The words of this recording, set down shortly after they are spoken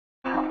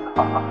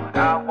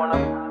I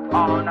wanna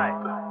all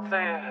night.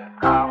 Say it.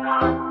 I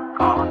wanna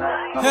all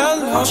night.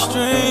 Hello,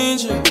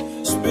 stranger.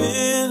 It's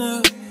been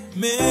a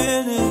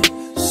minute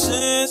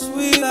since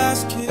we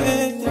last kicked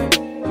it.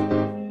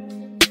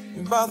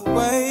 And by the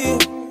way,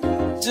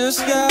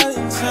 just got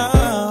in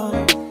town,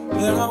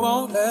 and I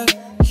won't let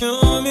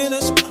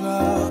cumulus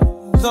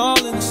clouds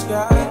all in the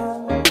sky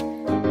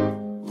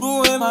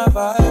ruin my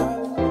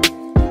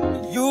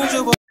vibe.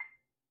 Usual.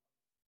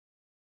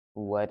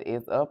 What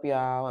is up,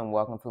 y'all, and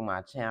welcome to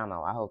my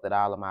channel. I hope that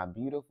all of my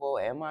beautiful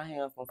and my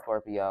handsome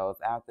Scorpios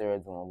out there are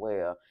doing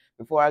well.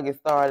 Before I get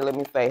started, let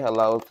me say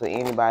hello to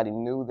anybody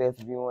new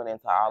that's viewing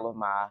and to all of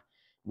my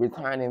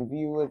returning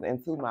viewers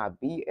and to my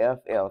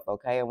BFFs,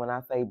 okay? And when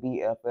I say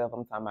BFF,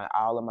 I'm talking about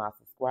all of my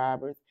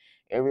subscribers,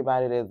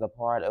 everybody that is a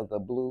part of the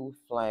Blue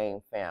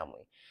Flame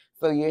family.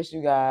 So yes,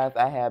 you guys,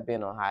 I have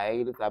been on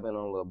hiatus. I've been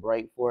on a little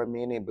break for a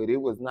minute, but it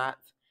was not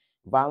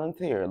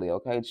voluntarily,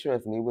 okay?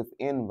 Trust me, it was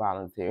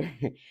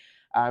involuntary.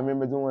 I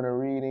remember doing a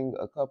reading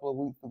a couple of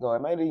weeks ago.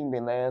 It might have even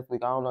been last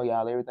week. I don't know,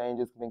 y'all. Everything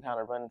just been kind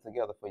of running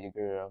together for you,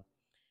 girl,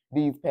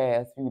 these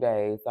past few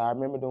days. So I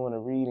remember doing a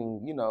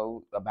reading, you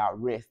know,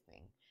 about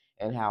resting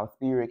and how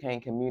spirit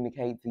can't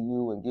communicate to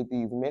you and get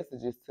these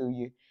messages to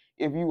you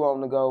if you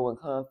want to go and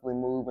constantly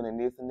moving and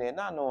this and that.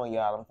 Not knowing,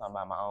 y'all, I'm talking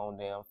about my own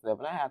damn self.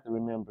 And I have to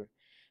remember,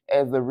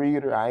 as a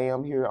reader, I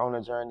am here on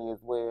a journey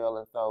as well.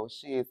 And so,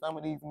 shit, some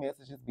of these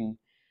messages be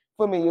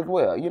for me as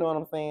well. You know what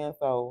I'm saying?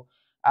 So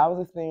I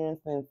was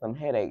experiencing some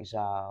headaches,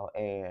 y'all,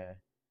 and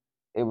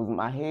it was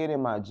my head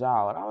and my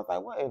jaw. And I was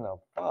like, what in the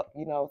fuck?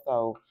 You know,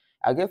 so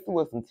I guess it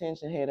was some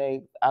tension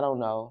headaches. I don't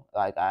know.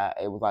 Like,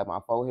 it was like my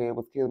forehead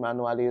was killing me. I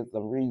know I did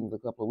some readings a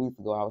couple of weeks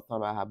ago. I was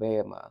talking about how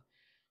bad my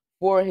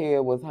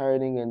forehead was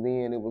hurting, and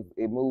then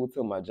it moved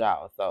to my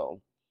jaw.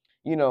 So,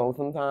 you know,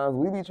 sometimes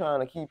we be trying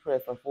to keep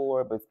pressing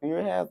forward, but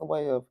spirit has a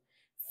way of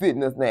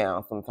sitting us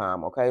down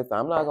sometime, okay? So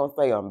I'm not going to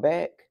say I'm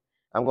back.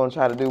 I'm going to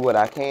try to do what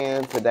I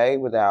can today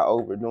without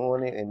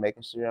overdoing it and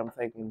making sure I'm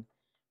taking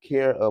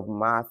care of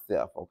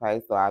myself,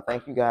 okay? So I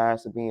thank you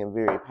guys for being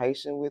very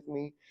patient with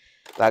me.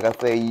 Like I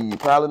say, you're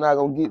probably not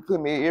going to get to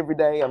me every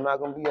day. I'm not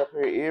going to be up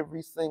here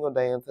every single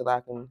day until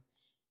I can,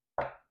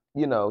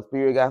 you know,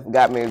 spirit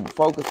got me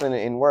focusing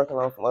and working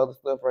on some other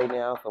stuff right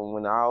now. So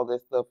when all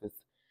this stuff is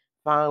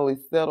finally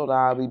settled,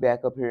 I'll be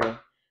back up here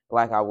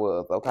like I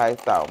was, okay?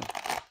 So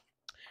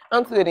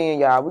until then,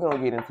 y'all, we're going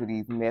to get into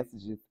these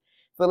messages.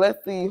 So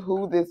let's see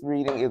who this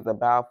reading is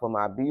about for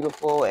my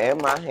beautiful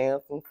and my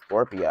handsome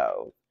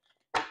Scorpios.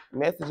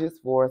 Messages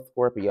for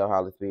Scorpio,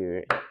 Holy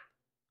Spirit.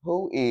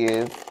 Who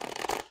is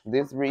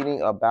this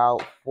reading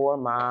about for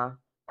my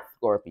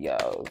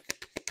Scorpios?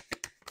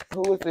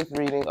 Who is this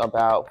reading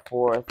about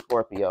for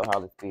Scorpio,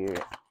 Holy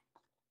Spirit?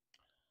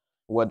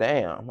 Well,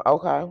 damn.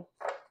 Okay.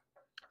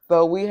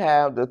 So we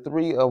have the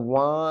Three of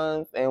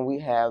Wands and we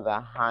have the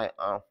High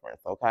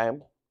Empress, okay?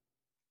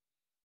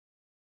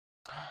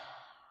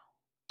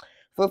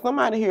 So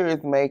somebody here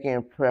is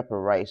making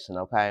preparation,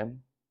 okay?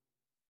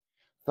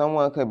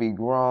 Someone could be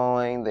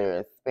growing,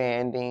 they're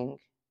expanding,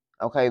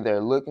 okay?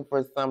 They're looking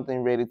for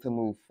something, ready to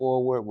move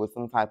forward with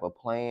some type of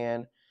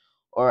plan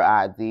or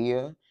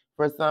idea.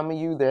 For some of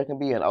you, there can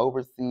be an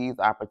overseas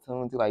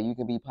opportunity, like you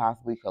can be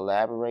possibly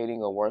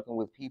collaborating or working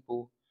with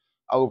people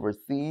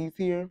overseas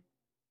here.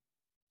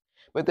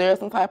 But there's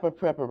some type of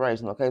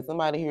preparation, okay?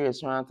 Somebody here is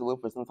trying to look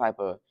for some type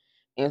of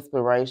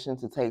inspiration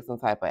to take some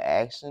type of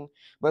action.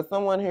 But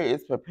someone here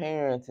is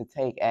preparing to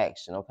take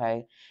action,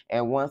 okay?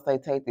 And once they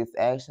take this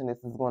action, this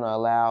is going to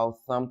allow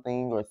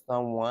something or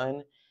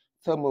someone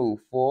to move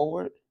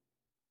forward.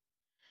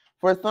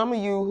 For some of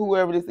you,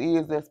 whoever this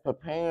is that's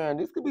preparing,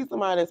 this could be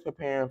somebody that's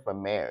preparing for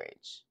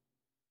marriage,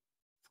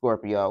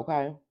 Scorpio,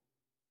 okay?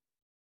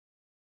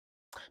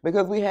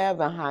 Because we have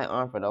the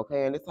High Empress,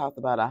 okay? And this talks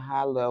about a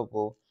high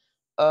level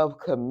of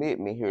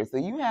commitment here. So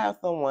you have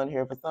someone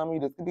here, for some of you,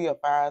 this could be a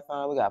fire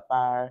sign. We got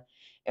fire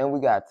and we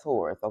got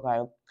Taurus,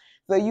 okay?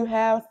 So you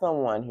have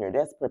someone here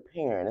that's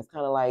preparing. It's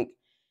kind of like,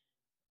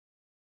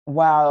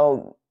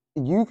 while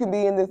you can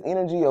be in this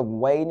energy of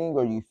waiting,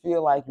 or you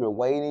feel like you're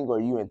waiting, or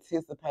you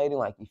anticipating,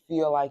 like you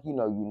feel like, you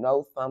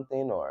know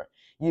something, or,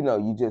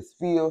 you just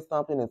feel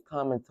something is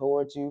coming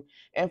towards you.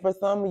 And for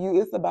some of you,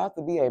 it's about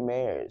to be a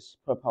marriage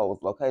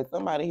proposal, okay?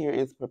 Somebody here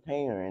is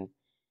preparing,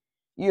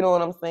 you know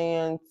what I'm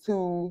saying,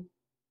 to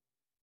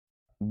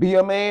be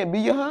a man, be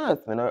your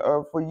husband,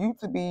 or for you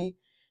to be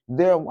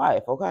their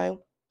wife, okay?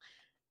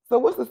 So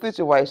what's the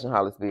situation,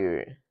 Holy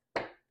Spirit?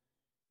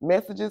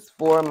 Messages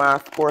for my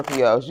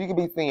Scorpios. You could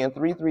be seeing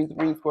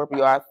 333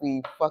 Scorpio. I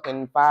see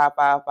fucking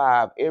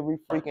 555 every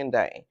freaking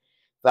day.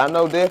 So I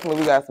know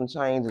definitely we got some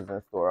changes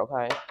in store,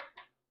 okay?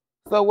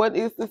 So what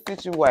is the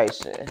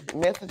situation?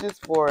 Messages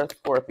for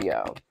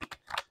Scorpio.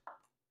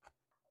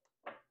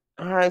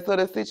 All right, so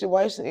the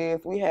situation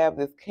is we have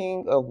this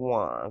King of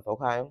Wands,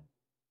 okay?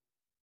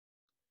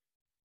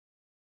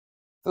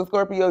 So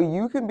Scorpio,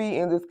 you can be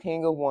in this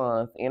King of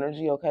Wands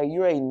energy, okay?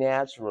 You're a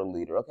natural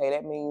leader, okay?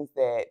 That means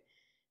that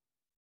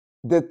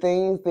the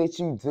things that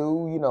you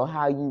do, you know,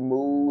 how you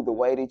move, the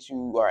way that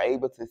you are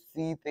able to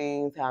see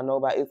things, how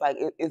nobody, it's like,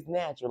 it's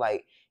natural.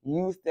 Like,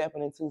 you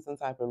stepping into some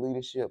type of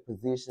leadership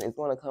position, it's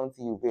going to come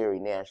to you very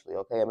naturally,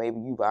 okay? Or maybe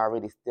you've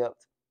already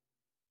stepped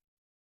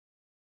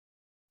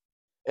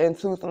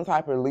into some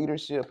type of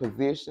leadership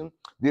position.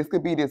 This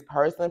could be this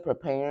person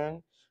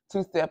preparing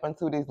to step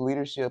into this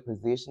leadership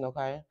position,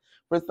 okay?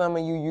 For some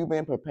of you, you've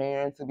been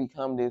preparing to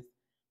become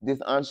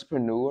this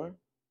entrepreneur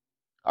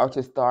or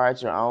to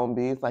start your own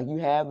business. Like, you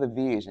have the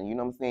vision, you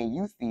know what I'm saying?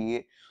 You see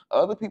it.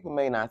 Other people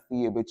may not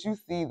see it, but you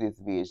see this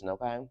vision,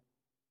 okay?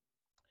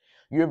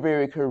 You're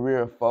very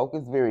career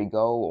focused, very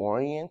goal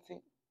oriented.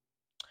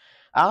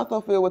 I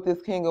also feel with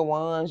this King of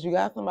Wands, you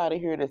got somebody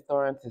here that's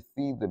starting to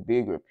see the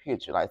bigger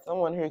picture. Like,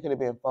 someone here could have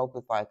been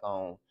focused like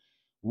on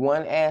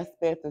one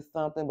aspect of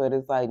something, but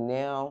it's like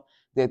now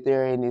that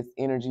they're in this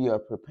energy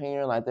of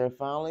preparing, like they're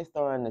finally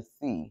starting to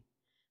see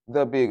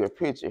the bigger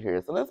picture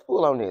here. So let's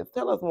pull on this.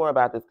 Tell us more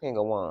about this King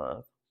of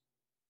Wands.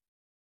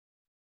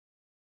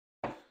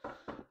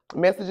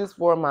 Messages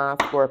for my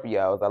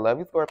Scorpios. I love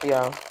you,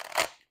 Scorpio.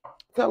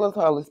 Tell us,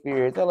 Holy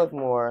Spirit, tell us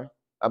more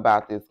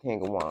about this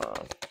King of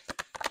Wands.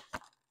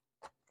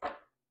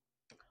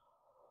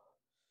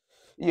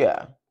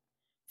 Yeah.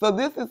 So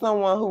this is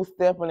someone who's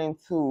stepping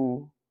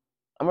into,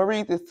 I'm going to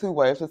read this two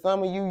ways. For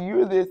some of you,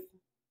 you're this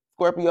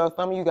Scorpio.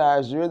 Some of you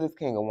guys, you're this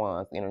King of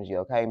Wands energy,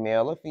 okay?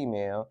 Male or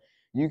female.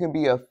 You can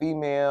be a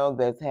female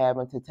that's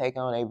having to take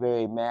on a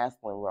very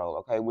masculine role,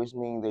 okay? Which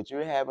means that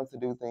you're having to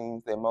do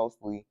things that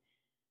mostly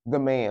the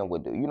man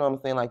would do. You know what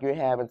I'm saying? Like, you're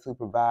having to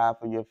provide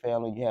for your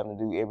family. You're having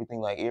to do everything.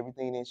 Like,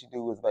 everything that you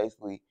do is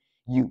basically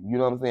you. You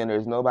know what I'm saying?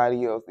 There's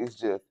nobody else. It's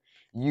just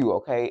you,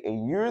 okay?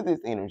 And you're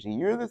this energy.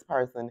 You're this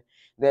person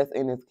that's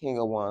in this King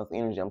of Wands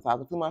energy. I'm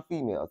talking to my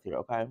females here,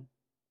 okay?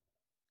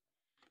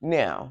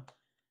 Now,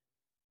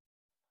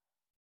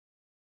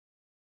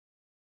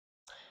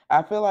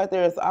 I feel like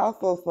there's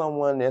also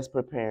someone that's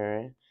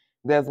preparing,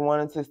 that's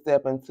wanting to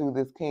step into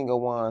this King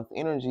of Wands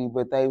energy,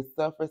 but they've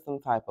suffered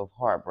some type of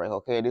heartbreak,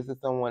 okay? This is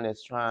someone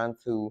that's trying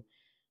to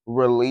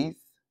release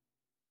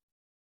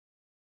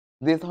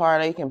this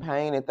heartache and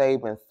pain that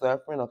they've been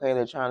suffering, okay?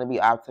 They're trying to be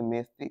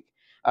optimistic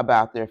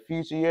about their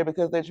future year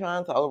because they're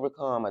trying to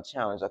overcome a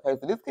challenge, okay?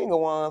 So this King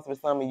of Wands for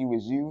some of you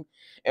is you,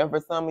 and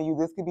for some of you,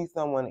 this could be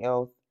someone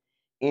else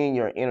in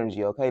your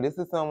energy, okay? This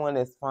is someone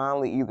that's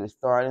finally either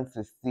starting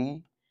to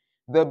see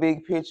the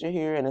big picture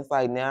here, and it's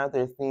like now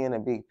they're seeing a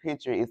big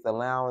picture, it's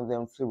allowing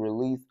them to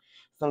release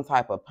some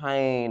type of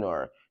pain,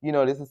 or, you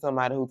know, this is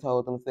somebody who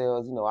told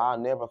themselves, you know, I'll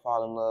never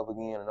fall in love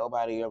again, and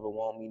nobody ever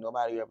want me,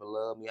 nobody ever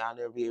love me, I'll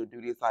never be able to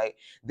do this, like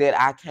that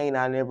I can't,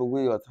 I never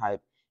will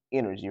type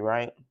energy,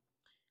 right?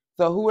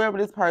 So whoever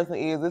this person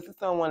is, this is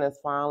someone that's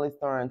finally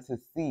starting to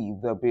see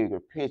the bigger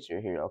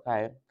picture here,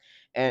 okay?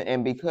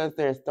 And because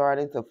they're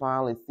starting to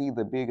finally see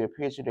the bigger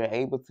picture, they're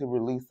able to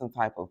release some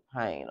type of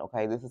pain,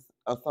 okay? This is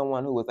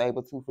someone who was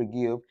able to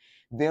forgive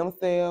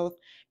themselves,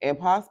 and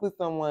possibly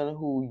someone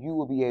who you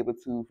will be able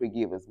to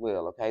forgive as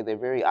well, okay? They're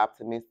very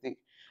optimistic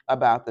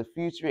about the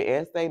future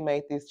as they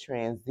make this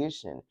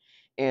transition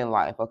in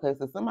life, okay?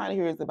 So somebody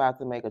here is about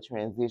to make a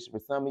transition. For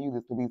some of you,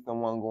 this could be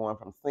someone going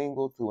from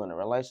single to in a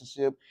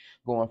relationship,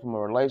 going from a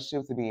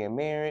relationship to being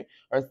married,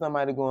 or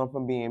somebody going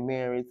from being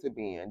married to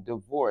being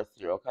divorced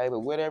here, okay?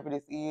 But whatever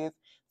this is,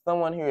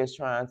 someone here is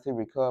trying to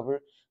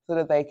recover so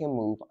that they can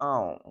move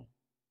on.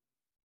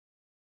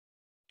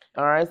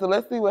 All right, so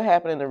let's see what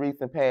happened in the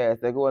recent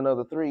past. There go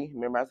another 3.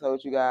 Remember I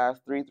told you guys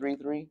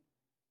 333?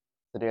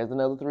 So there's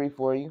another 3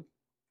 for you.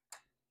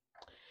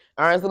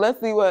 All right, so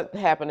let's see what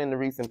happened in the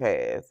recent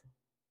past.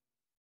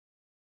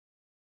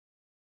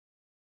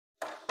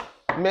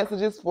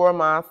 Messages for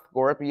my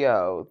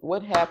Scorpios.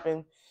 What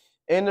happened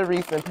in the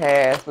recent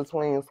past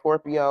between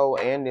Scorpio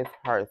and this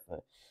person?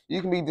 You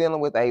can be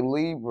dealing with a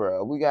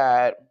Libra. We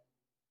got,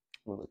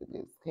 look at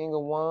this, King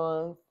of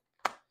Wands.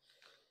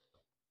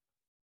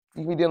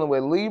 You can be dealing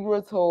with Libra,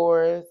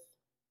 Taurus.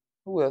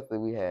 Who else do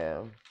we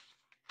have?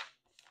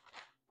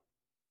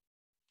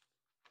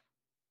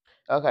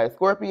 Okay,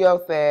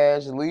 Scorpio,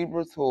 Sag,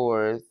 Libra,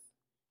 Taurus,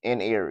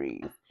 and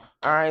Aries.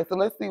 All right, so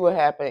let's see what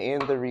happened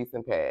in the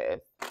recent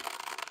past.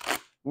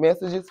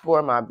 Messages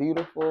for my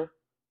beautiful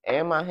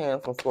and my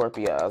handsome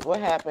Scorpios. What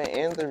happened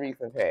in the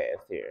recent past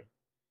here?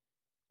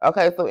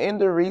 Okay, so in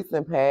the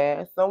recent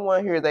past,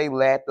 someone here, they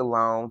lacked the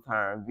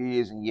long-term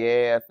vision.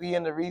 Yeah, see,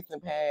 in the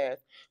recent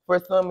past, for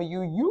some of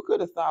you, you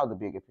could have saw the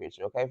bigger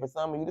picture, okay? For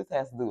some of you, this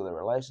has to do with a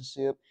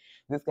relationship.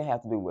 This could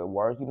have to do with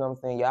work, you know what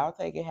I'm saying? Y'all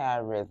take it how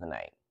it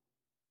resonates.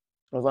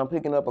 Because I'm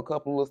picking up a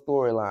couple of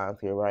storylines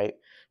here, right?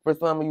 For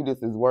some of you,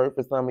 this is work.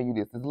 For some of you,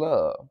 this is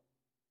love.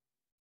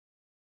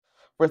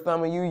 For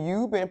some of you,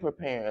 you've been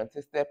preparing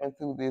to step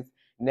into this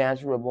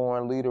natural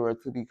born leader or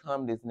to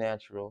become this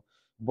natural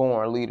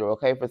born leader,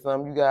 okay? For some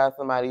of you guys,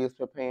 somebody is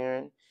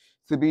preparing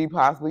to be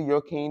possibly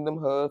your kingdom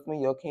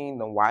husband, your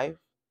kingdom wife.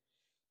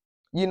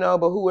 You know,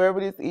 but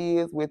whoever this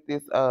is with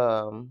this,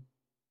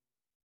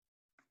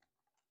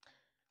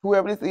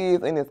 whoever this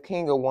is in this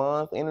King of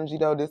Wands energy,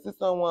 though, this is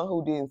someone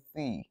who didn't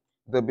see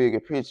the bigger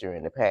picture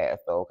in the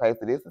past. So, okay,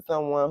 so this is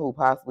someone who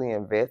possibly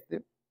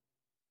invested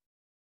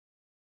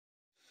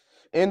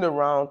in the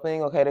wrong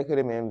thing. Okay, they could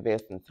have been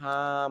investing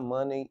time,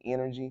 money,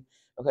 energy.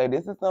 Okay,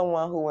 this is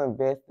someone who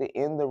invested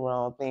in the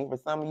wrong thing. For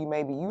some of you,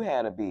 maybe you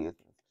had a business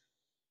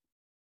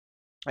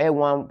at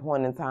one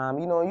point in time.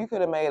 You know, you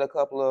could have made a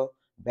couple of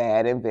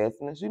bad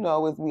investments, you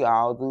know, as we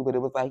all do, but it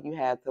was like you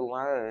had to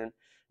learn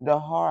the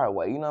hard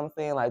way. You know what I'm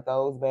saying? Like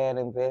those bad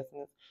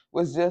investments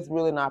was just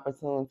really an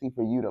opportunity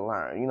for you to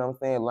learn. You know what I'm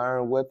saying?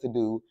 Learn what to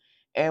do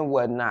and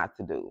what not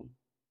to do.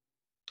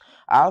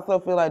 I also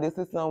feel like this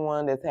is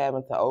someone that's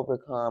having to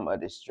overcome a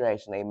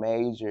distraction, a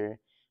major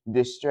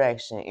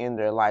distraction in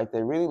their life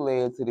that really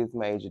led to this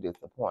major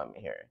disappointment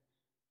here.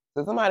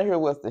 So somebody here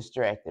was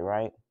distracted,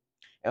 right?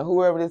 And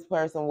whoever this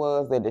person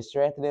was that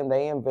distracted them,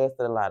 they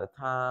invested a lot of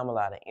time, a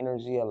lot of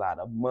energy, a lot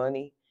of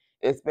money,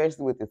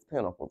 especially with this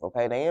Pentacles,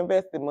 okay? They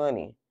invested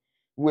money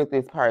with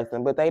this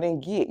person, but they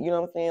didn't get, you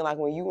know what I'm saying? Like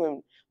when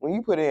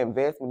you put an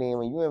investment in,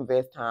 when you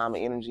invest time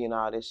and energy and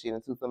all this shit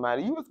into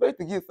somebody, you expect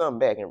to get something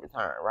back in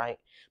return, right?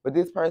 But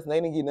this person,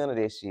 they didn't get none of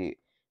that shit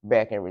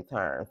back in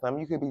return. Some of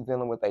you could be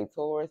dealing with a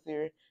Taurus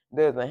here.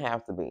 Doesn't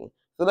have to be.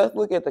 So let's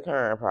look at the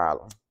current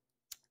problem.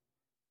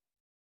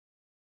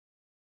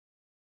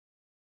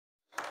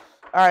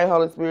 All right,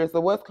 Holy Spirit, so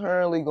what's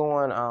currently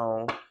going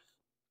on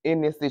in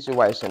this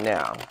situation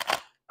now?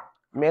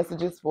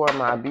 Messages for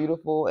my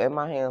beautiful and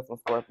my handsome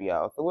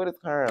Scorpio. So what is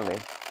currently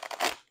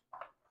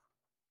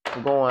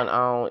going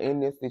on in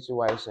this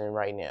situation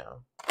right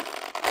now?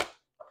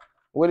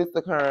 What is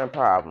the current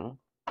problem?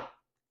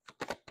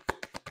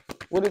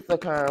 What is the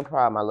current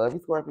problem? I love you,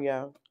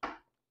 Scorpio.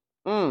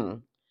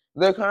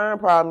 The current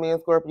problem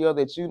is, Scorpio,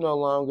 that you no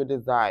longer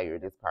desire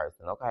this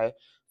person, okay?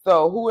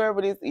 So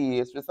whoever this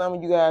is, for some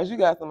of you guys, you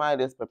got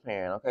somebody that's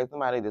preparing, okay?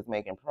 Somebody that's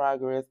making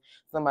progress,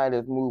 somebody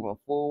that's moving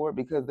forward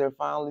because they're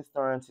finally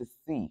starting to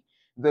see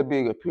the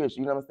bigger picture.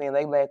 You know what I'm saying?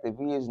 They lacked the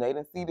vision. They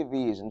didn't see the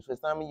vision. For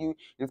some of you,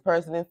 this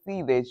person didn't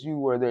see that you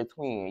were their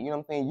twin. You know what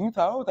I'm saying? You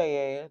told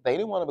they ass. They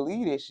didn't want to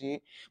believe this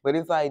shit. But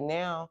it's like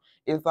now,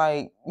 it's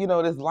like, you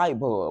know, this light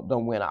bulb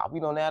done went off. You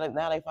know, now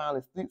they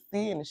finally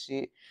seeing the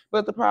shit.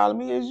 But the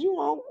problem is you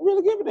don't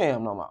really give a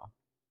damn no more.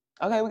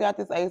 Okay, we got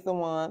this Ace of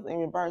Wands in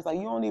reverse. Like,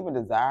 you don't even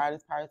desire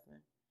this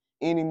person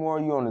anymore.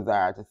 You don't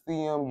desire to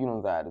see him. You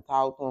don't desire to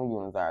talk to him. You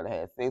don't desire to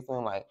have sex with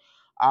him. Like,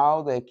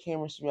 all that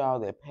chemistry, all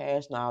that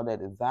passion, all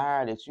that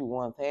desire that you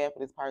once had for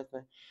this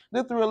person,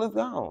 the thrill is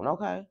gone,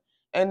 okay?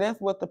 And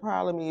that's what the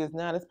problem is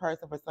now. This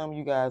person, for some of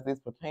you guys, is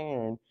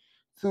preparing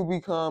to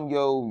become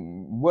your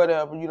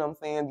whatever, you know what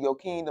I'm saying, your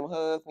kingdom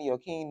husband, your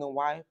kingdom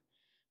wife.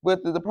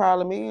 But the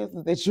problem is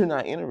that you're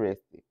not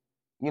interested.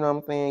 You know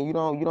what I'm saying? You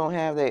don't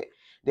have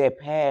that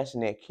passion,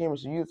 that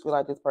chemistry. You just feel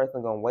like this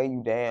person gonna weigh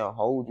you down,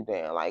 hold you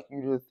down. Like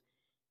you don't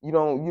you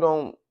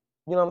know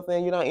what I'm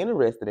saying? You're not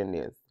interested in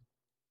this.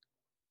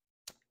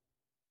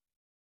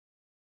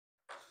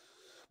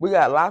 We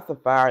got lots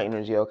of fire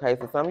energy, okay?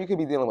 So some of you could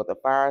be dealing with a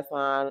fire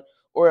sign,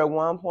 or at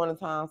one point in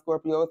time,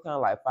 Scorpio, it's kind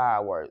of like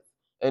fireworks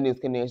in this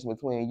connection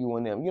between you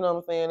and them. You know what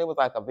I'm saying? It was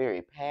like a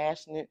very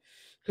passionate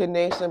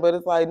connection, but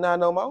it's like not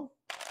no more.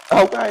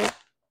 Okay?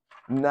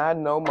 Not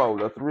no more.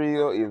 The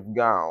thrill is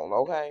gone,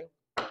 okay?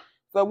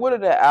 So what are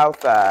the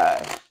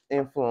outside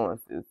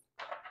influences?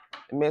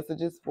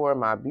 Messages for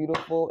my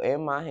beautiful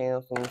and my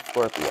handsome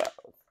Scorpios.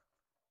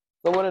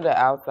 So what are the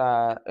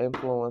outside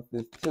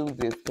influences to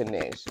this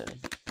connection?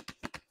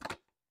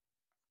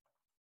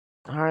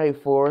 All right,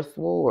 Four of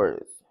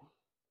Swords.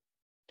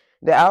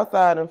 The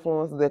outside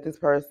influences that this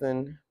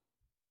person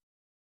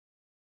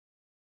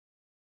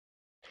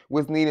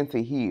was needing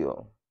to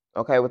heal.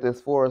 Okay, with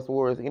this Four of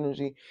Swords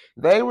energy,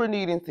 they were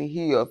needing to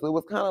heal. So it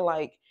was kind of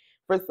like,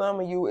 for some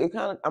of you, it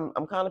kind of,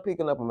 I'm kind of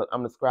picking up,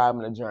 I'm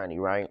describing a journey,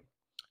 right?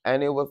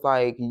 And it was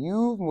like,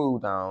 you've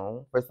moved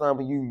on. For some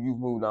of you, you've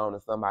moved on to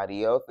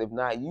somebody else. If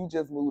not, you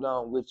just moved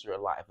on with your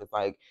life. It's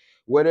like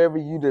whatever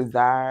you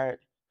desired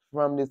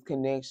from this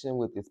connection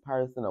with this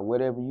person, or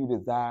whatever you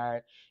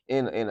desired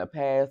in a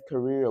past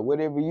career, or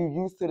whatever you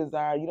used to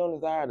desire, you don't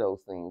desire those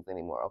things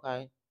anymore,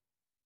 okay?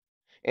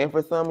 And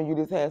for some of you,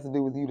 this has to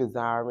do with you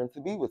desiring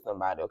to be with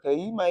somebody, okay?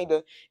 You might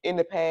have, in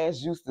the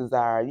past, used to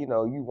desire, you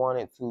know, you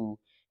wanted to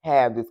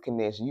have this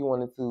connection. You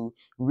wanted to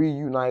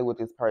reunite with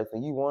this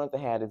person. You wanted to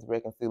have this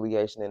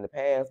reconciliation in the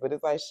past, but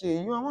it's like,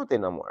 shit, you don't want that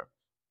no more.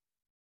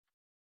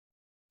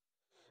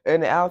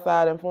 And the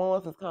outside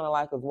influence is kind of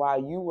like, because while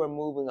you were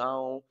moving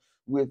on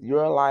with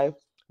your life,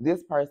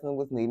 this person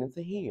was needing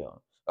to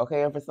heal,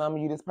 okay? And for some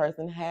of you, this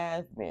person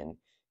has been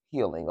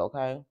healing,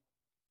 okay?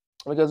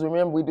 Because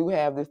remember, we do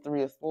have this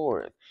Three of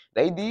Swords.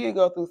 They did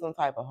go through some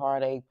type of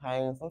heartache,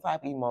 pain, some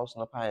type of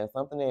emotional pain,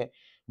 something that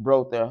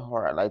broke their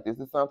heart. Like, this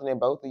is something that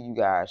both of you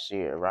guys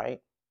share, right?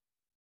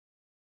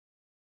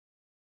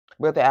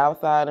 But the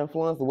outside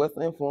influence, what's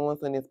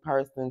influencing this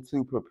person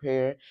to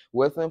prepare?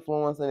 What's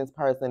influencing this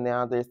person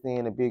now they're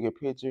seeing a bigger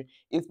picture?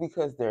 It's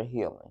because they're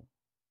healing.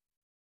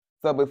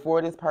 So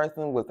before this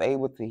person was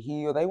able to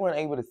heal, they weren't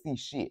able to see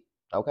shit.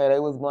 Okay, they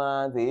was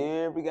blind to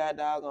every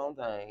goddamn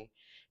thing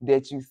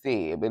that you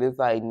said. But it's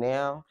like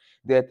now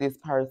that this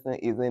person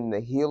is in the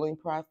healing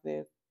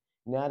process,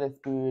 now the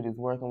spirit is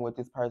working with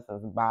this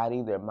person's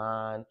body, their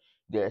mind,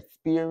 their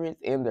spirits,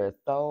 and their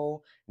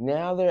soul.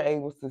 Now they're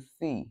able to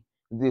see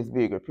this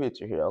bigger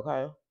picture here,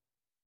 okay?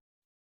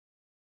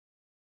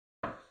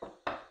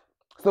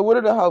 So what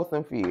are the hopes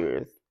and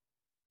fears?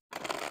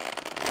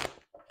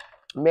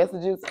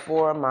 Messages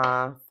for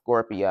my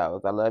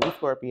Scorpios. I love you,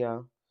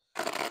 Scorpio.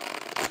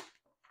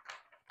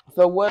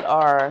 So what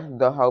are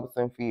the hopes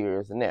and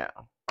fears now?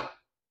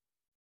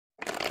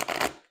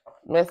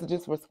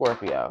 Messages for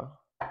Scorpio.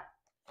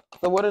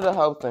 So what are the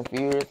hopes and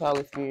fears,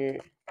 Holy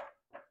Spirit?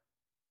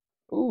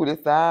 Ooh,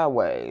 this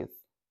sideways.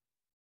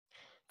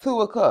 Two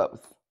of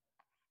Cups.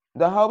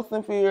 The hopes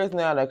and fears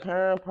now, the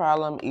current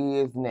problem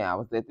is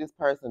now is that this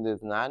person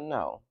does not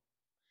know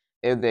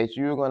if that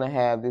you're going to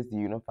have this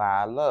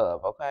unified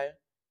love, okay?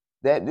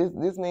 That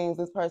this means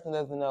this person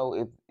doesn't know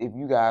if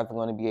you guys are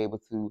going to be able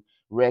to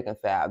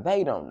reconcile.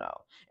 They don't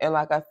know. And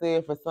like I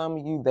said, for some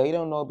of you, they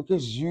don't know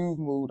because you've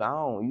moved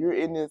on. You're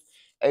in this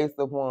Ace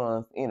of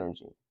Wands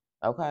energy.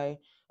 Okay?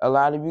 A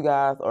lot of you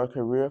guys are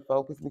career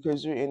focused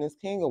because you're in this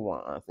King of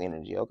Wands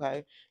energy,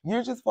 okay?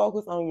 You're just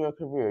focused on your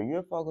career.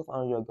 You're focused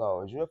on your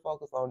goals. You're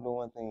focused on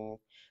doing things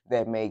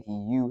that make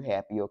you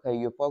happy, okay?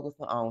 You're focused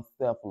on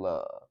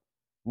self-love,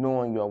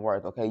 knowing your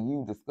worth, okay?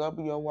 You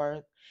discover your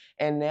worth,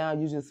 and now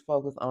you just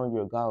focus on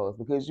your goals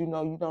because you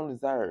know you don't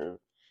deserve.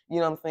 You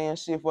know what I'm saying?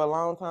 Shit, for a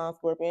long time,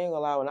 Scorpio, ain't gonna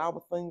lie, when I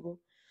was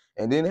single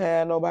and didn't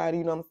have nobody,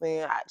 you know what I'm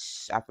saying?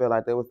 I feel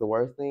like that was the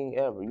worst thing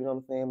ever, you know what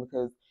I'm saying?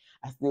 Because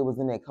I still was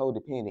in that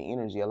codependent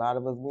energy. A lot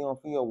of us, we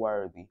don't feel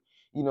worthy.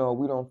 You know,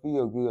 we don't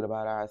feel good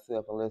about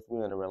ourselves unless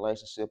we're in a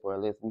relationship or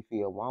unless we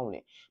feel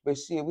wanted. But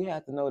shit, we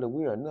have to know that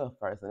we're enough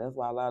first. And that's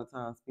why a lot of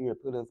times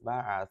spirit put us by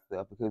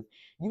ourselves because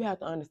you have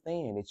to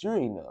understand that you're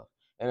enough.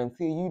 And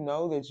until you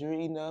know that you're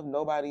enough,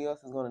 nobody else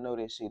is going to know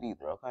that shit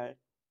either, okay?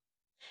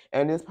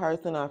 And this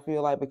person, I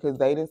feel like, because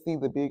they didn't see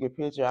the bigger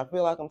picture, I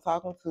feel like I'm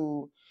talking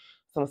to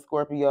some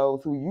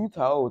Scorpios who you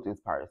told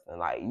this person.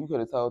 Like, you could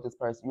have told this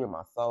person, you're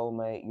my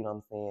soulmate, you know what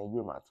I'm saying?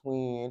 You're my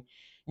twin.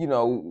 You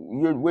know,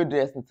 we're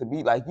destined to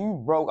be. Like,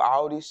 you broke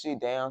all this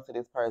shit down to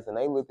this person.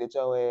 They looked at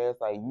your ass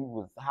like you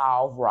was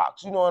half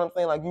rocks. You know what I'm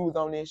saying? Like, you was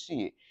on this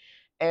shit.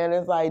 And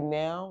it's like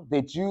now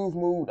that you've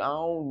moved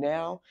on,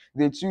 now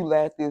that you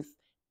let this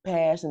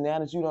passion, now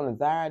that you don't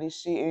desire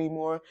this shit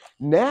anymore,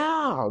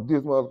 now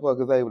this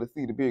motherfucker's able to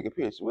see the bigger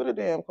picture. Where the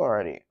damn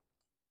card is?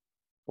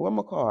 Where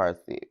my card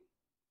sit?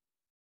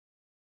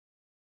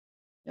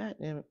 God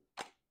damn it.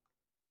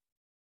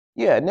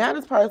 Yeah, now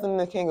this person in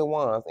the King of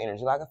Wands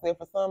energy. Like I said,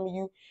 for some of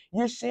you,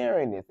 you're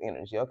sharing this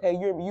energy, okay?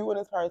 You and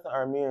this person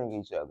are mirroring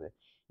each other.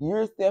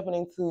 You're stepping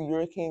into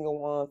your King of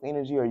Wands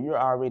energy, or you're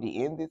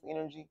already in this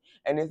energy,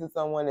 and this is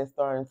someone that's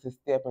starting to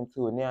step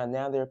into it now.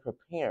 Now they're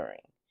preparing,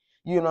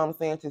 you know what I'm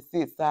saying, to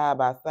sit side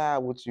by side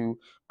with you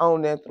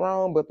on that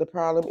throne. But the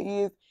problem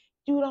is,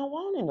 you don't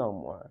want it no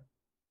more.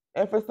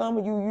 And for some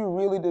of you, you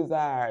really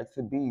desired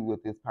to be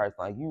with this person.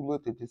 Like, you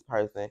looked at this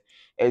person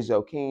as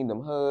your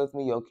kingdom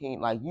husband, your king.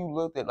 Like, you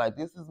looked at, like,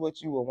 this is what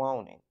you were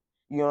wanting.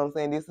 You know what I'm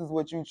saying? This is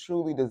what you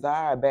truly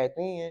desired back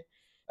then.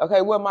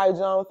 Okay, what Mike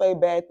Jones say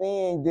back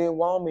then, didn't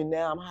want me,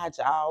 now I'm hot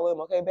you all of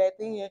them. Okay, back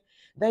then,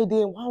 they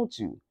didn't want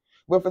you.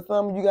 But for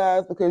some of you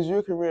guys, because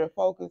you're career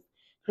focused,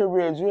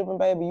 career driven,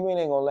 baby, you ain't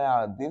gonna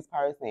allow this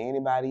person,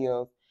 anybody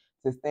else,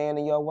 to stand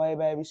in your way,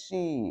 baby.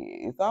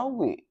 Shit, it's all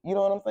with. You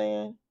know what I'm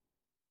saying?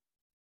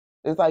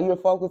 It's like you're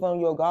focused on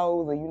your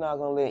goals and you're not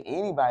going to let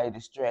anybody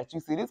distract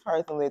you. See, this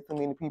person let too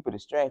many people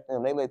distract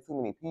them. They let too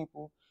many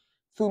people,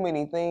 too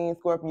many things.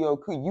 Scorpio,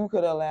 you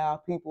could allow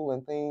people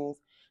and things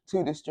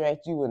to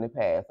distract you in the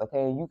past,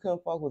 okay? And you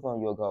couldn't focus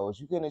on your goals.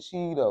 You couldn't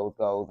achieve those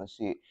goals and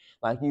shit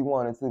like you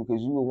wanted to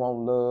because you would want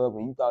love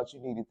and you thought you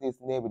needed this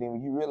and that. But then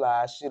when you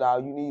realize, shit,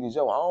 all you need is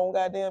your own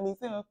goddamn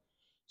self,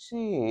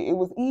 shit, it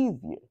was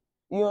easier.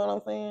 You know what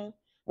I'm saying?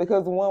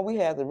 Because the one we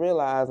had to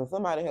realize, and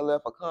somebody had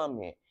left a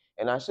comment,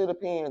 and I should have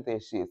pinned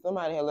that shit.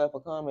 Somebody had left a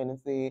comment and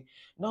said,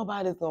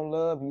 nobody's going to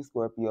love you,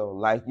 Scorpio,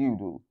 like you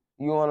do.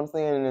 You know what I'm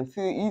saying? And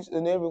until each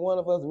and every one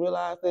of us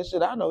realize that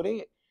shit, I know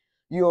that.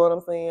 You know what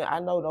I'm saying? I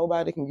know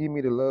nobody can give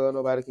me the love.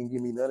 Nobody can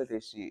give me none of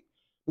that shit.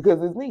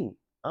 Because it's me.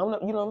 I'm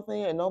not, you know what I'm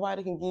saying? And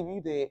nobody can give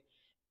you that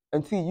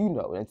until you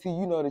know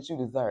that you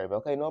deserve it,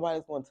 okay?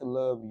 Nobody's going to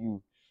love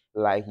you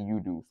like you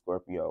do,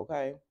 Scorpio,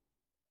 okay?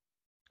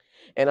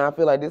 And I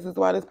feel like this is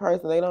why this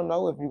person, they don't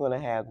know if you're going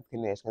to have this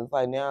connection. It's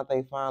like now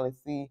they finally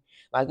see,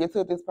 like it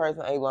took this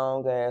person a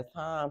long ass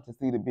time to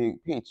see the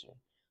big picture.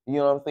 You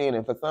know what I'm saying?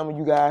 And for some of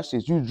you guys,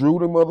 shit, you drew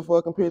the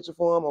motherfucking picture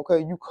for them, okay?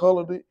 You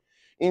colored it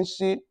and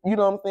shit, you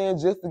know what I'm saying?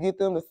 Just to get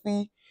them to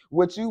see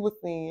what you were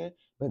seeing.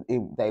 But it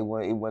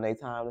wasn't their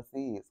time to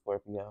see it,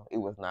 Scorpio. It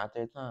was not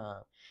their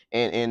time.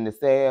 And the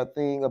sad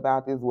thing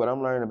about this, what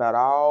I'm learning about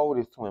all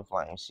this twin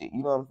flame shit,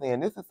 you know what I'm saying?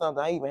 This is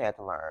something I even had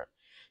to learn.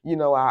 You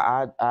know,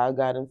 I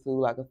got into,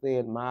 like I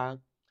said, my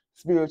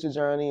spiritual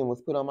journey and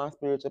was put on my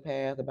spiritual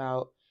path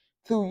about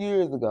 2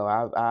 years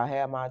ago. I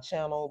had my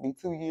channel be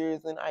 2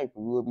 years in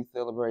April. We'll be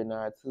celebrating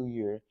our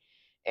 2-year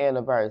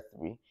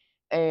anniversary.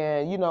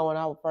 And, when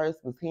I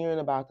first was hearing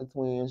about the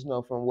twins,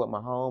 from what my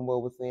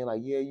homeboy was saying,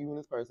 like, yeah, you and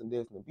this person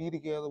destined to be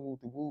together,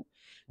 whoop de whoop,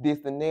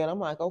 this and that. I'm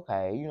like,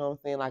 okay, you know what I'm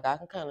saying? Like, I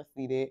can kind of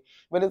see that.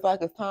 But it's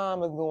like as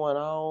time is going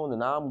on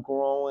and I'm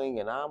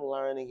growing and I'm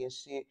learning and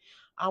shit,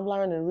 I'm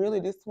learning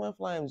really this twin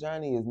flame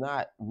journey is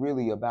not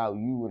really about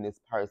you and this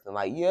person.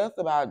 Like, yeah, it's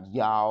about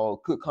y'all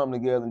could come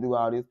together and do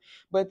all this.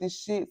 But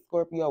this shit,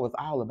 Scorpio, is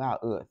all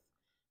about us.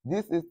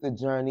 This is the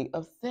journey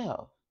of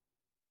self.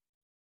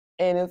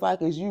 And it's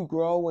like as you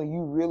grow and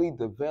you really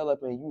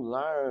develop and you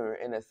learn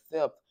and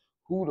accept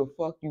who the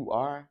fuck you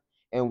are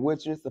and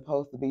what you're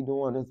supposed to be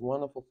doing, this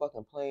wonderful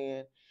fucking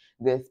plan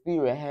that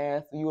spirit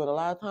has for you. And a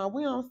lot of times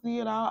we don't see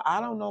it all. I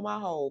don't know my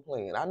whole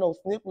plan. I know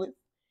snippets.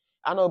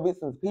 I know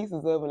bits and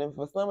pieces of it. And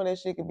for some of that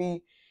shit could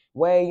be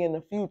way in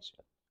the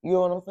future. You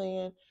know what I'm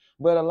saying?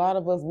 But a lot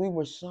of us, we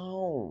were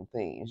shown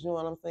things. You know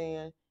what I'm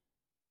saying?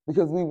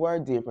 Because we were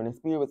different and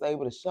spirit was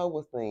able to show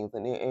us things,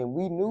 and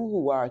we knew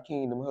who our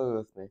kingdom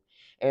husband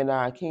and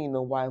our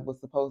kingdom wife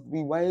was supposed to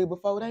be way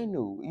before they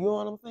knew. You know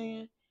what I'm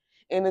saying?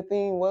 And the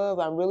thing was,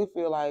 I really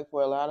feel like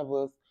for a lot of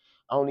us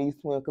on these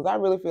twins, because I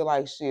really feel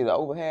like shit,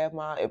 over half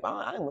if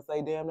I ain't gonna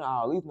say damn near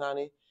all, at least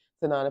 90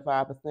 to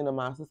 95% of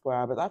my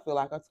subscribers, I feel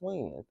like are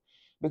twins.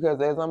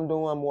 Because as I'm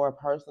doing more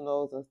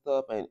personals and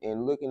stuff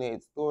and looking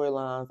at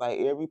storylines, like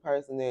every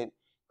person that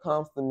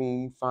comes to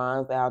me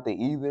finds out that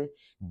either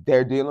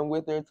they're dealing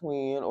with their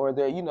twin or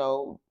they're,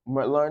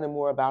 learning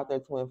more about their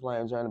twin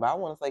flame journey. But I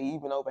want to say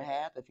even over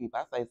half the people,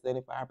 I say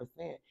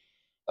 75%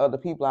 of the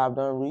people I've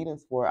done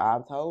readings for,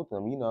 I've told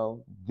them,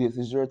 this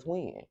is your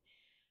twin.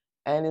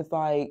 And it's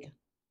like,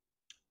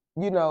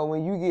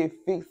 when you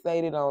get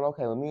fixated on,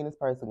 okay, well, me and this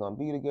person gonna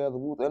be together,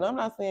 and I'm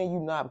not saying you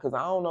not, because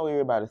I don't know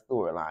everybody's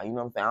storyline. You know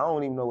what I'm saying? I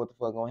don't even know what the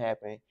fuck gonna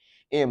happen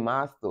in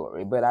my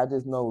story. But I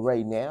just know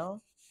right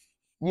now,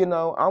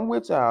 I'm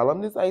with y'all.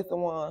 I'm this Ace of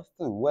Wands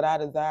too. What I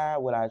desire,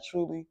 what I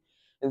truly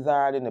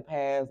desired in the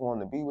past,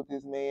 wanting to be with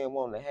this man,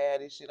 wanting to have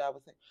this shit I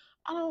was saying,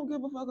 I don't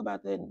give a fuck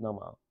about that no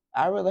more.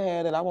 I rather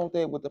have it. I want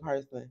that with the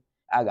person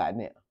I got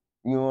now.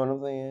 You know what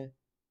I'm saying?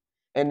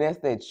 And that's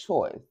that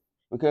choice.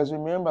 Because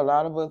remember, a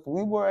lot of us,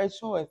 we were a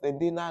choice and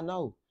did not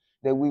know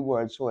that we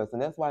were a choice.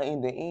 And that's why in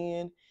the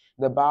end,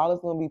 the ball is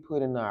going to be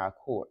put in our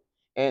court.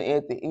 And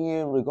at the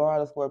end,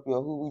 regardless,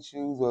 Scorpio, who we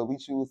choose, or we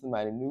choose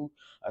somebody new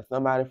or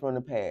somebody from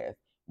the past,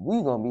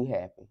 we going to be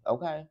happy,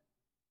 okay?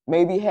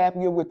 Maybe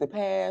happier with the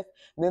past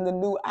than the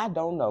new. I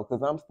don't know,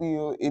 because I'm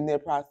still in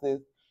that process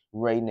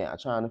right now,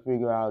 trying to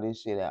figure all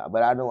this shit out.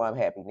 But I know I'm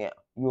happy now.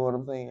 You know what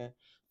I'm saying?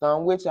 So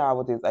I'm with y'all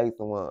with this Ace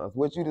of Wands.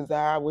 What you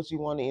desire, what you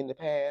wanted in the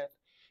past,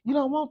 you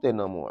don't want that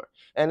no more.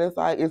 And it's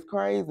like, it's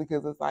crazy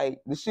because it's like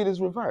the shit is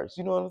reversed.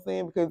 You know what I'm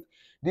saying? Because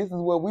this is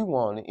what we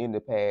wanted in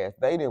the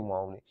past. They didn't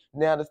want it.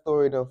 Now the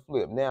story done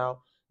flipped. Now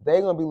they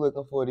going to be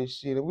looking for this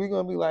shit. And we're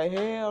going to be like,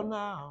 hell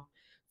no.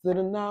 To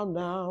the now,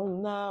 now,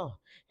 now.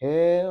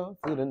 Hell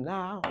to the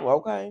now.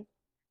 Okay.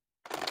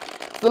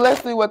 So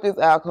let's see what this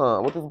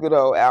good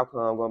old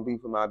outcome gonna be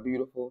for my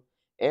beautiful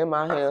and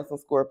my handsome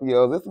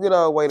Scorpios. This is a good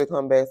old way to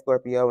come back,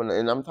 Scorpio.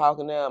 And I'm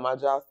talking now, my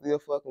job still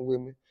fucking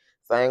with me.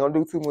 So I ain't gonna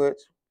do too much.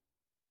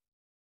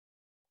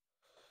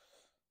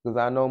 Cause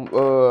I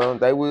know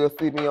they will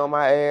see me on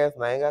my ass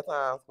and I ain't got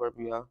time,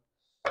 Scorpio.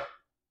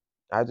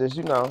 I just,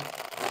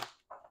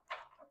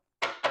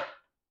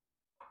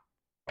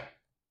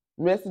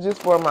 messages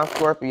for my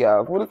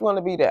Scorpios. What is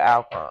gonna be the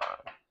outcome?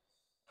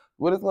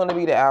 What is going to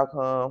be the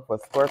outcome for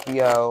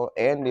Scorpio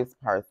and this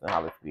person,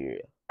 Holy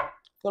Spirit?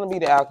 It's going to be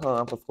the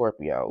outcome for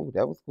Scorpio. Ooh,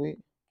 that was quick.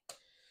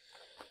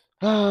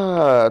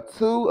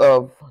 Two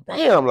of,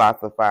 damn,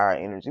 lots of fire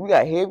energy. We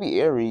got heavy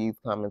Aries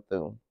coming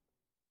through.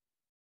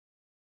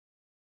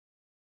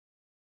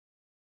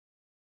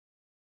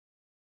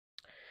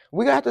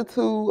 We got the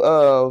Two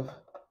of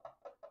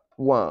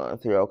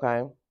Wands here,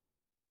 okay?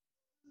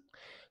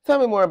 Tell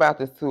me more about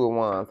this Two of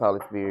Wands, Holy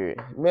Spirit.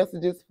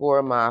 Messages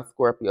for my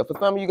Scorpio. For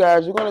some of you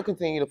guys, you're going to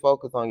continue to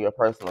focus on your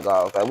personal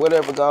goals. Like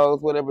whatever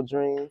goals, whatever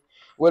dreams,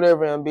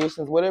 whatever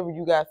ambitions, whatever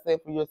you got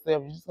set for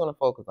yourself, you're just going to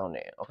focus on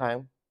that,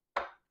 okay?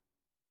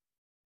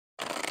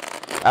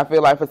 I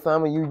feel like for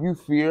some of you, you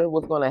fear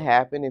what's going to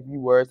happen if you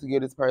were to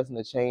give this person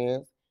a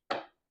chance.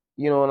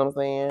 You know what I'm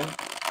saying?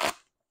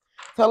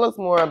 Tell us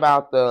more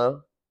about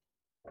the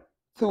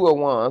Two of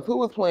Wands. Who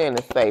was playing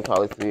it safe,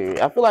 Holy Spirit?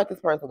 I feel like this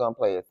person's going to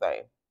play it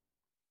safe.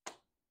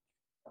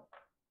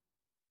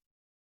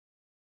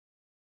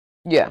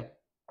 Yeah.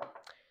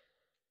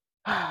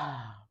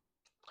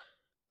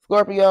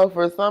 Scorpio,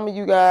 for some of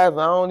you guys,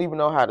 I don't even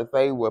know how to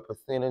say what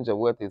percentage of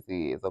what this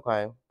is,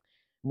 okay?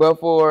 But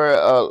for,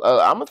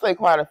 I'm going to say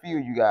quite a few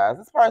of you guys.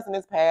 This person,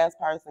 this past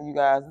person, you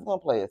guys, is going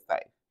to play it safe.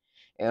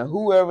 And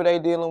whoever they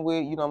dealing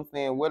with, you know what I'm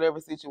saying,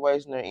 whatever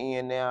situation they're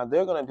in now,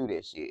 they're going to do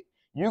that shit.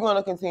 You're going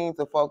to continue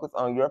to focus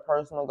on your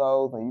personal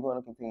goals and you're going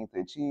to continue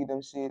to achieve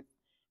them shit.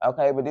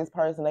 Okay, but this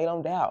person, they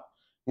don't doubt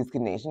this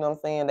connection. You know what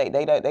I'm saying?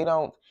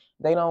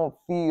 They don't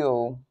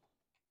feel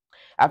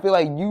I feel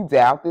like you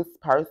doubt this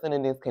person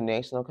in this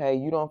connection, okay?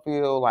 You don't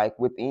feel like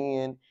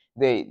within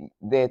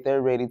that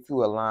they're ready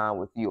to align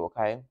with you,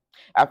 okay?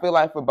 I feel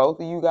like for both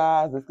of you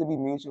guys, this could be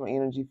mutual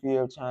energy,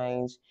 fear of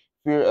change,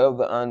 fear of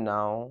the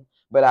unknown.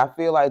 But I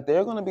feel like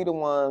they're going to be the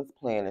ones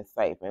playing it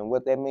safe. And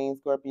what that means,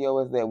 Scorpio,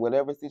 is that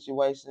whatever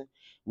situation,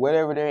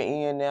 whatever they're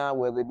in now,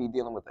 whether it be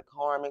dealing with a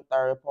karmic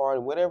third party,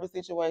 whatever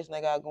situation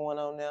they got going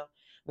on now,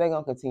 they're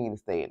going to continue to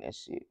stay in that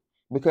shit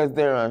because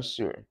they're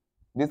unsure.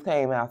 This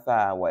came out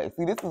sideways.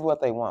 See, this is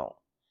what they want.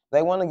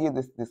 They want to give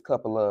this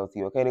couple love to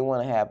you, okay? They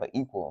want to have an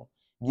equal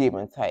give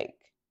and take.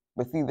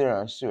 But see,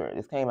 they're unsure.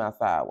 This came out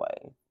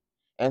sideways.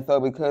 And so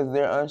because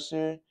they're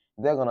unsure,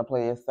 they're going to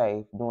play it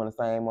safe, doing the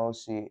same old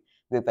shit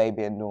that they've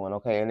been doing,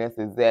 okay? And that's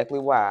exactly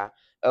why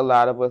a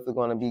lot of us are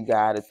going to be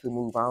guided to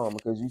move on,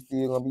 because you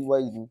still going to be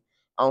waiting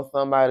on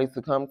somebody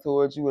to come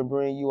towards you and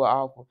bring you an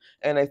offer,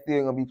 and they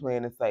still going to be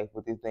playing it safe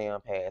with this damn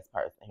past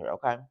person here,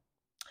 okay?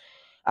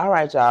 All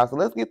right, y'all, so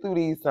let's get through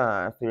these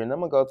signs here, and I'm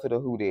going to go to the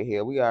who that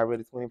here. We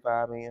already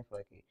 25 in, fuck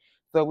it.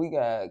 So we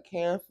got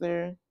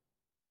Cancer,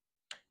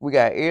 we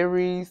got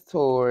Aries,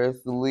 Taurus,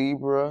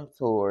 Libra,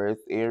 Taurus,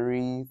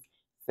 Aries,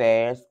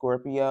 Sag,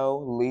 Scorpio,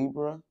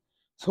 Libra,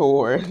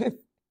 Taurus,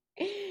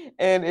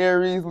 and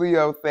Aries,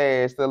 Leo,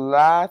 Sag. So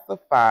lots of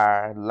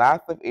fire,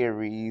 lots of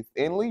Aries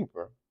and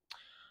Libra.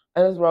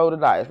 And let's roll the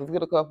dice. Let's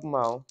get a couple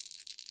more.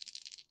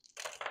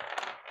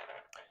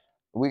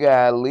 We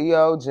got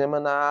Leo,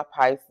 Gemini,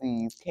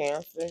 Pisces,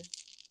 Cancer.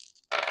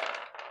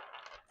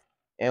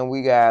 And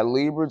we got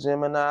Libra,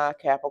 Gemini,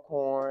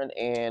 Capricorn,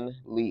 and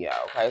Leo.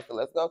 Okay, so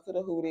let's go to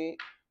the who that.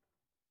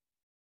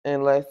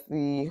 And let's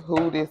see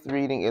who this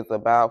reading is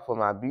about for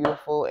my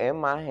beautiful and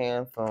my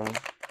handsome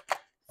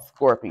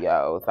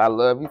Scorpios. I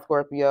love you,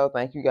 Scorpio.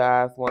 Thank you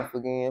guys once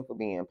again for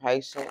being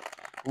patient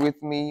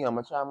with me. I'm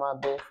going to try my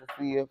best to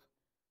see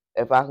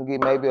if I can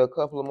get maybe a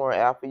couple of more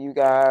out for you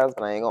guys,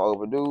 but I ain't going to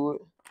overdo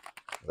it,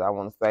 because I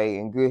want to stay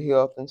in good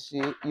health and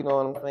shit, you know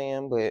what I'm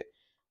saying? But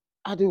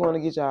I do want to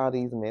get y'all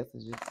these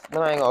messages,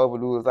 but I ain't going to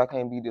overdo it, because I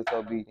can't be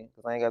disobedient,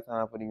 because I ain't got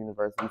time for the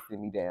universe to sit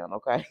me down,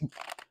 okay?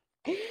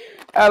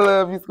 I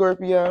love you,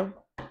 Scorpio.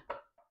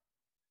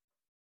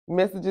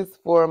 Messages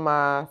for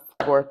my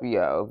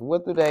Scorpios.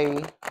 What do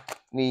they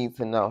need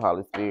to know,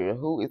 Holy Spirit?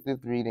 Who is this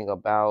reading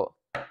about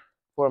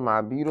for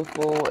my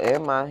beautiful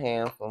and my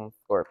handsome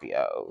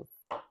Scorpios?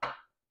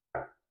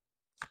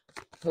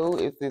 Who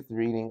is this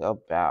reading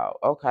about?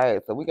 Okay,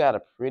 so we got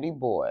a pretty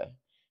boy.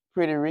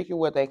 Pretty Ricky,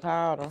 what they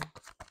called him.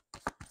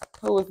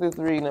 Who is this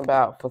reading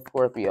about for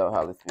Scorpio,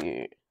 Holy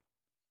Spirit?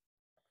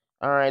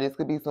 All right, this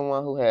could be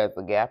someone who has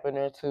a gap in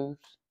their tooth.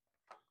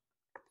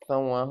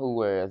 Someone who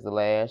wears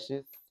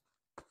lashes.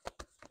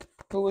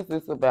 Who is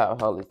this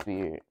about, Holy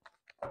Spirit?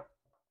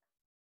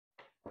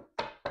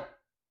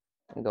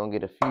 I'm going to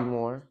get a few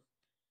more.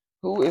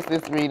 Who is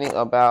this reading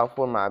about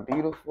for my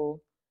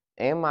beautiful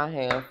and my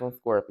handsome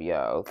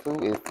Scorpios?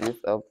 Who is this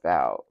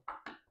about?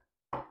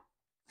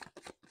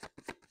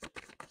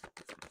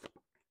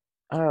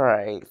 All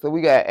right, so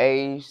we got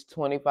age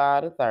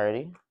 25 to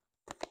 30.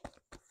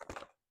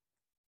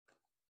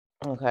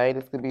 Okay,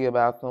 this could be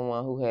about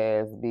someone who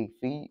has big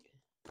feet.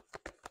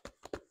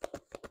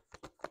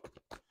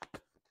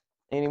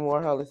 Any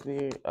more, Holy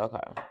Spirit? Okay.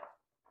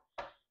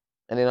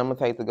 And then I'm going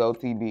to take the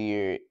goatee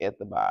beard at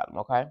the bottom,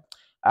 okay?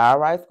 All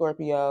right,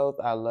 Scorpios,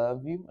 I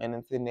love you. And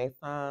until next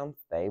time,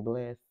 stay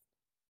blessed.